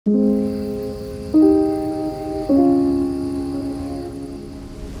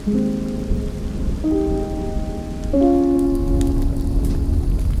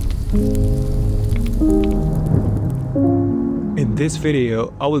this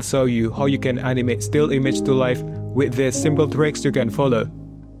video, I will show you how you can animate still image to life with these simple tricks you can follow.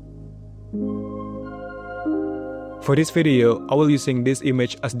 For this video, I will using this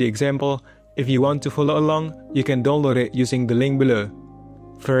image as the example. If you want to follow along, you can download it using the link below.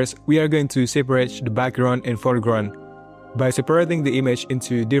 First, we are going to separate the background and foreground. By separating the image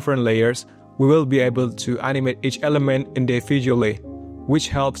into different layers, we will be able to animate each element individually, which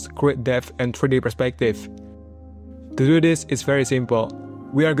helps create depth and 3D perspective. To do this is very simple.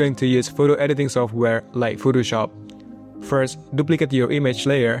 We are going to use photo editing software like Photoshop. First, duplicate your image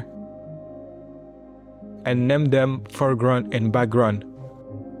layer and name them foreground and background.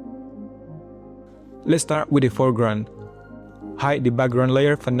 Let's start with the foreground. Hide the background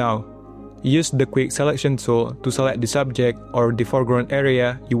layer for now. Use the quick selection tool to select the subject or the foreground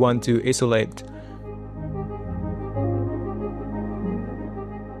area you want to isolate.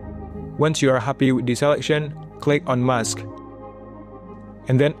 Once you are happy with the selection, click on Mask,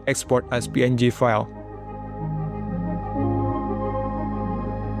 and then export as PNG file.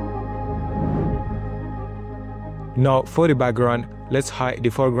 Now for the background, let's hide the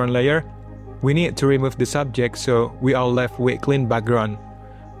foreground layer. We need to remove the subject so we are left with clean background.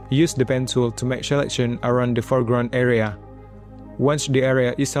 Use the pen tool to make selection around the foreground area. Once the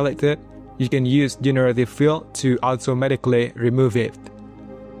area is selected, you can use generative fill to automatically remove it.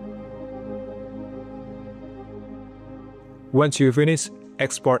 Once you finish,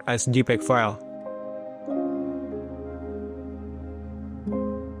 export as JPEG file.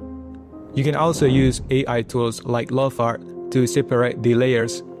 You can also use AI tools like Lovart to separate the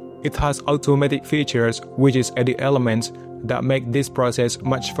layers. It has automatic features which is edit elements that make this process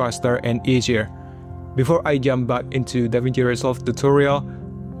much faster and easier. Before I jump back into DaVinci Resolve tutorial,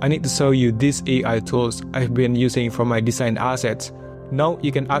 I need to show you these AI tools I've been using for my design assets. Now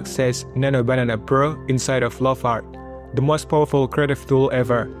you can access Nano Banana Pro inside of Lovart, the most powerful creative tool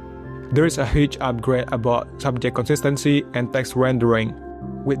ever. There is a huge upgrade about subject consistency and text rendering.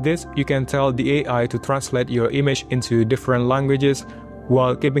 With this, you can tell the AI to translate your image into different languages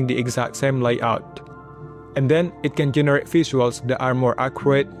while keeping the exact same layout. And then it can generate visuals that are more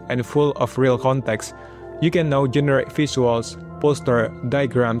accurate and full of real context. You can now generate visuals, poster,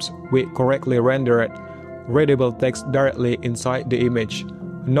 diagrams with correctly rendered, readable text directly inside the image.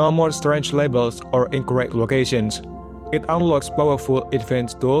 No more strange labels or incorrect locations. It unlocks powerful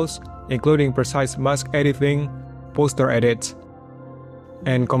advanced tools, including precise mask editing, poster edits,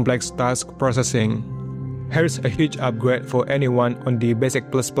 and complex task processing. Here's a huge upgrade for anyone on the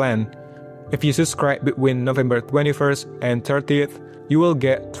Basic Plus plan. If you subscribe between November 21st and 30th, you will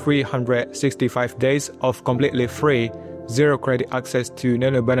get 365 days of completely free, zero credit access to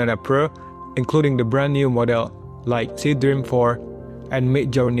Nano Banana Pro, including the brand new model like Dream 4 and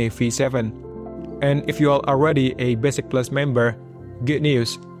Midjourney V7. And if you are already a Basic Plus member, good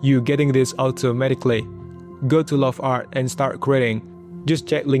news, you're getting this automatically. Go to Lovart and start creating. Just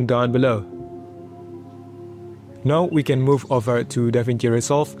check link down below. Now we can move over to DaVinci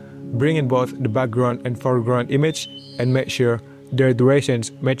Resolve, bring in both the background and foreground image, and make sure their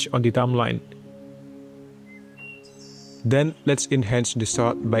durations match on the timeline. Then let's enhance the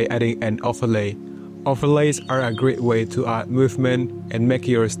shot by adding an overlay. Overlays are a great way to add movement and make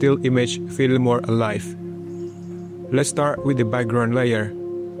your still image feel more alive. Let's start with the background layer.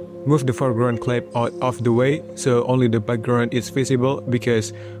 Move the foreground clip out of the way so only the background is visible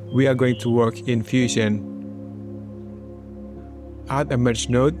because we are going to work in Fusion. Add a merge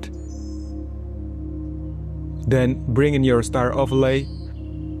node. Then bring in your star overlay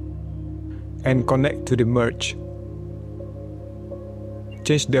and connect to the merge.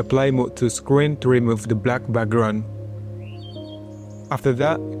 Change the apply mode to screen to remove the black background. After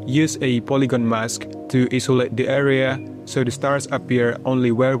that, use a polygon mask to isolate the area so the stars appear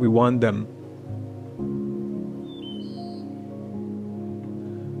only where we want them.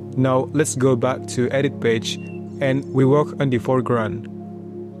 Now let's go back to edit page and we work on the foreground.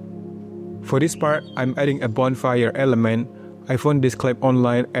 For this part, I'm adding a bonfire element. I found this clip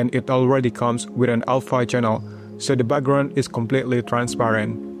online and it already comes with an alpha channel, so the background is completely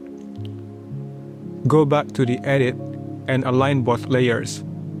transparent. Go back to the edit and align both layers.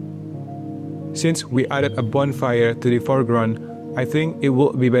 Since we added a bonfire to the foreground, I think it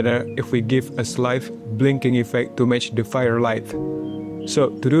would be better if we give a slight blinking effect to match the firelight.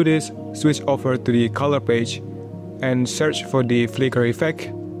 So to do this, switch over to the color page and search for the flicker effect.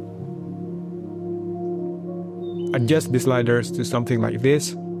 Adjust the sliders to something like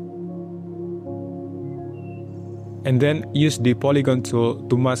this. And then use the polygon tool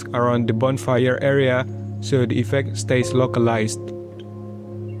to mask around the bonfire area so the effect stays localized.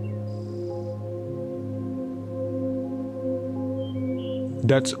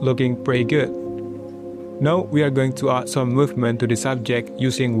 That's looking pretty good. Now we are going to add some movement to the subject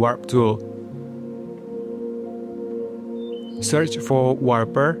using Warp tool. Search for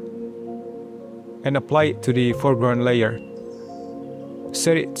Warper and apply it to the foreground layer.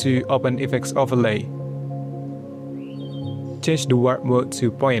 Set it to Open Effects Overlay. Change the warp mode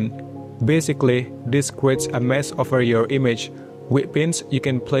to point. Basically, this creates a mesh over your image with pins you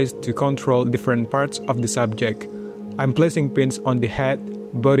can place to control different parts of the subject. I'm placing pins on the head,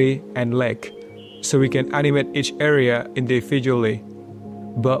 body, and leg, so we can animate each area individually.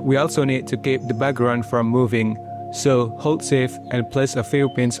 But we also need to keep the background from moving, so hold Shift and place a few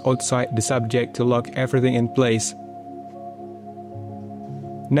pins outside the subject to lock everything in place.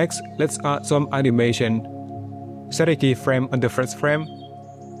 Next, let's add some animation. Set a keyframe on the first frame.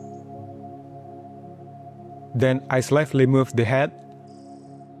 Then I slightly move the head.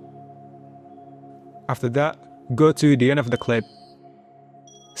 After that, go to the end of the clip.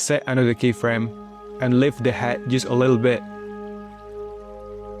 Set another keyframe and lift the head just a little bit.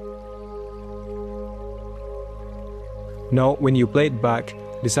 Now when you play it back,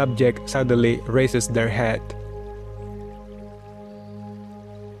 the subject suddenly raises their head.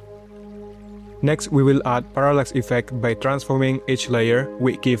 Next, we will add parallax effect by transforming each layer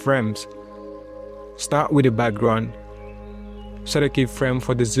with keyframes. Start with the background. Set a keyframe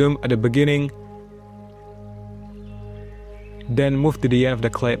for the zoom at the beginning. Then move to the end of the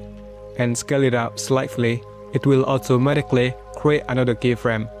clip and scale it up slightly. It will automatically create another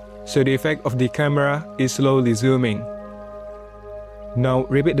keyframe, so the effect of the camera is slowly zooming. Now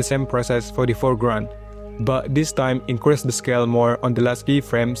repeat the same process for the foreground, but this time increase the scale more on the last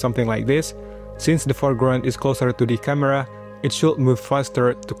keyframe, something like this. Since the foreground is closer to the camera, it should move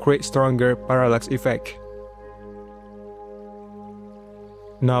faster to create stronger parallax effect.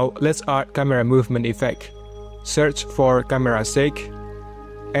 Now let's add camera movement effect. Search for camera shake,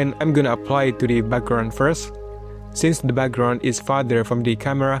 and I'm gonna apply it to the background first. Since the background is farther from the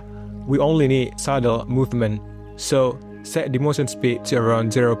camera, we only need subtle movement, so set the motion speed to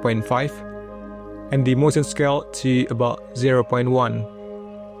around 0.5 and the motion scale to about 0.1.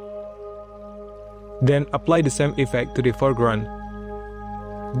 Then apply the same effect to the foreground.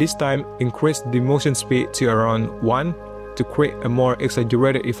 This time increase the motion speed to around 1 to create a more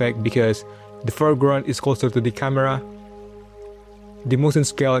exaggerated effect because the foreground is closer to the camera. The motion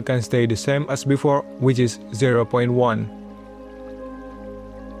scale can stay the same as before, which is 0.1.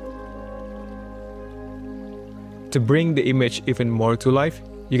 To bring the image even more to life,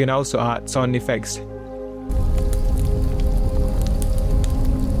 you can also add sound effects.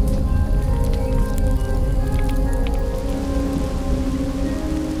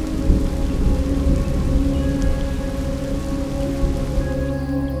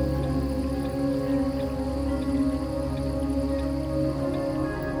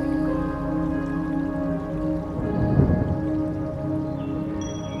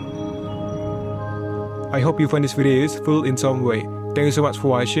 I hope you find this video useful in some way. Thank you so much for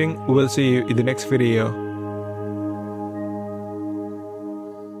watching. We will see you in the next video.